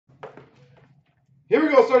Here we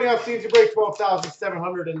go, starting off CNC break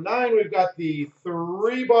 12,709. We've got the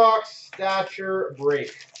 3-box Stature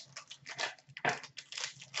break.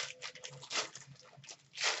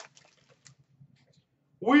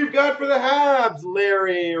 We've got for the Habs,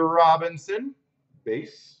 Larry Robinson,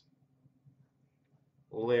 base.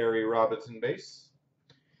 Larry Robinson, base.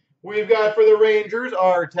 We've got for the Rangers,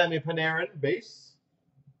 Artemi Panarin, base.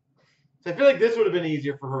 So I feel like this would have been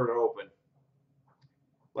easier for her to open.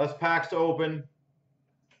 Less packs to open.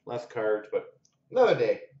 Less cards, but another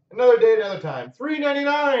day. Another day, another time.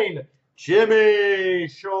 $3.99. Jimmy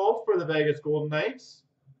Schultz for the Vegas Golden Knights.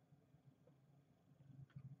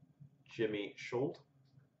 Jimmy Schultz.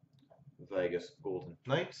 Vegas Golden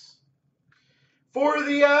Knights. For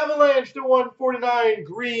the Avalanche to 149,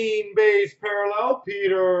 green base parallel,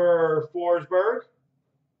 Peter Forsberg.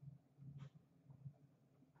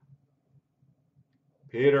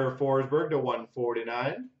 Peter Forsberg to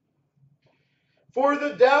 149. For the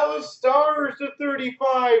Dallas Stars to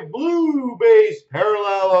 35, blue base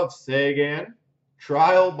parallel of Sagan,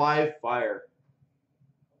 trial by fire.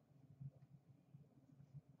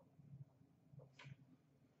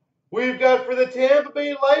 We've got for the Tampa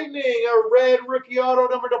Bay Lightning a red rookie auto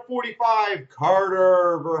number to 45,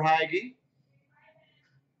 Carter Verhaeghe.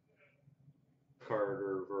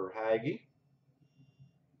 Carter Verhaeghe.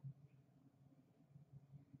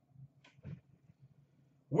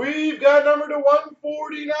 We've got number to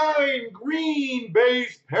 149, green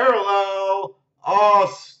base parallel,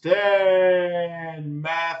 Austin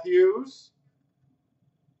Matthews.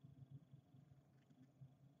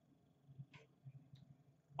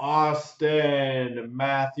 Austin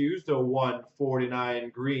Matthews to 149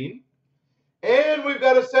 green. And we've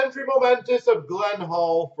got a Century Momentous of Glenn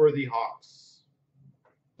Hall for the Hawks.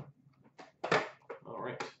 All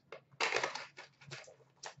right.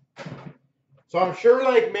 So I'm sure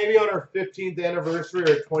like maybe on our 15th anniversary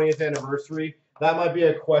or 20th anniversary, that might be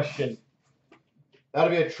a question. That'll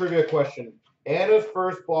be a trivia question. Anna's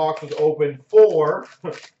first box was opened for,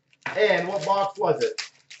 and what box was it?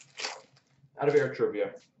 That'll be our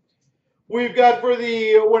trivia. We've got for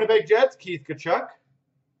the Winnipeg Jets, Keith Tkachuk.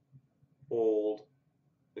 For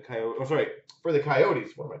the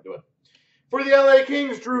Coyotes, what am I doing? For the LA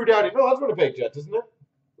Kings, Drew Doughty. No, that's Winnipeg Jets, isn't it?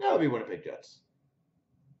 No, that'll be Winnipeg Jets.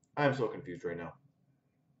 I'm so confused right now.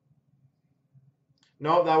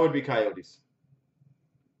 No, that would be Coyotes.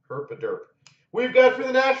 Herp a derp. We've got for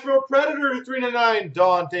the Nashville Predators, 399,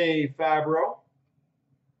 Dante Fabro.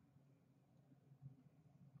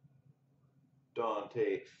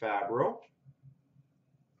 Dante Fabro.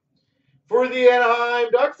 For the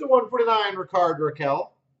Anaheim Ducks, to 149, Ricard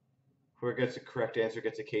Raquel. Whoever gets the correct answer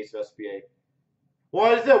gets a case of SBA.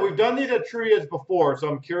 Well, as I said, we've done these at trivias before, so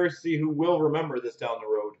I'm curious to see who will remember this down the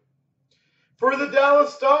road. For the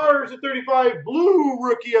Dallas Stars, at 35, blue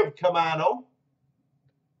rookie of Camano,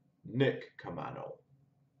 Nick Camano.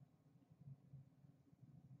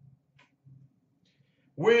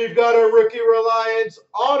 We've got a Rookie Reliance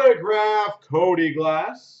autograph, Cody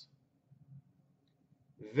Glass.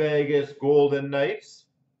 Vegas Golden Knights,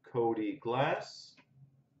 Cody Glass.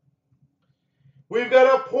 We've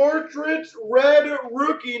got a portrait red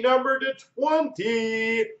rookie number to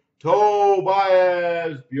 20,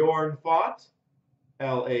 Tobias Bjornfot,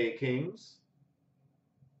 LA Kings.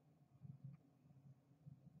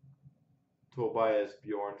 Tobias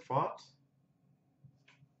Bjornfot.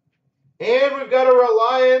 And we've got a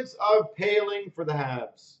Reliance of Paling for the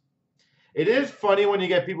Habs. It is funny when you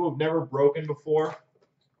get people who've never broken before.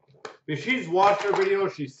 Because she's watched our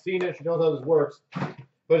videos, she's seen it, she knows how this works.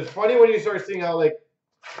 But it's funny when you start seeing how, like,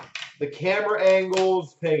 the camera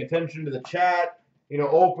angles, paying attention to the chat, you know,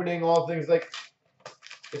 opening, all things. Like,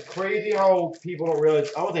 it's crazy how people don't realize,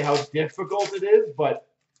 I won't say how difficult it is, but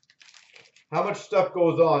how much stuff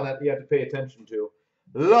goes on that you have to pay attention to.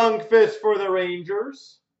 Lundqvist for the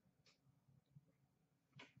Rangers.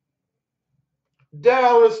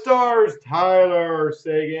 Dallas Stars, Tyler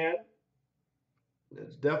Sagan.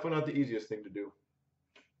 It's definitely not the easiest thing to do.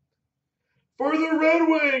 For the Red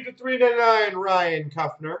Wings, at 399, Ryan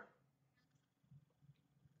Kuffner.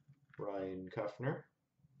 Ryan Kuffner.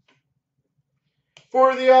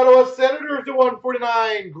 For the Ottawa Senators, to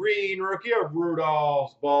 149, green rookie of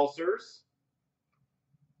Rudolph Balcers.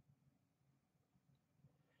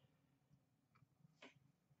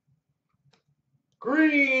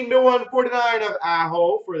 Green to 149 of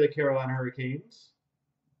Aho for the Carolina Hurricanes.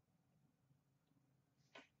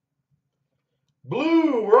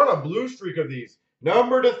 Blue, we're on a blue streak of these.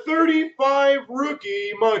 Number to 35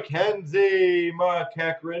 rookie, Mackenzie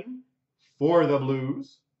McEachran for the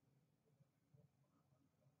Blues.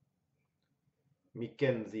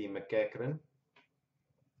 Mackenzie McEachran.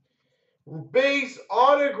 Base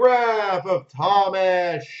autograph of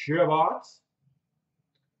Thomas Chabot,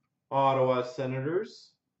 Ottawa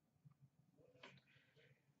Senators.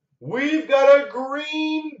 We've got a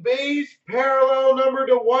green base parallel number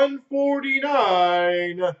to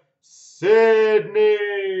 149,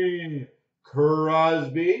 Sidney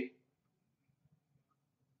Crosby.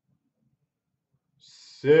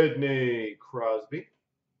 Sidney Crosby.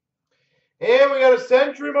 And we got a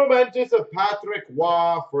Century Momentous of Patrick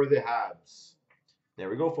Waugh for the Habs. There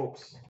we go, folks.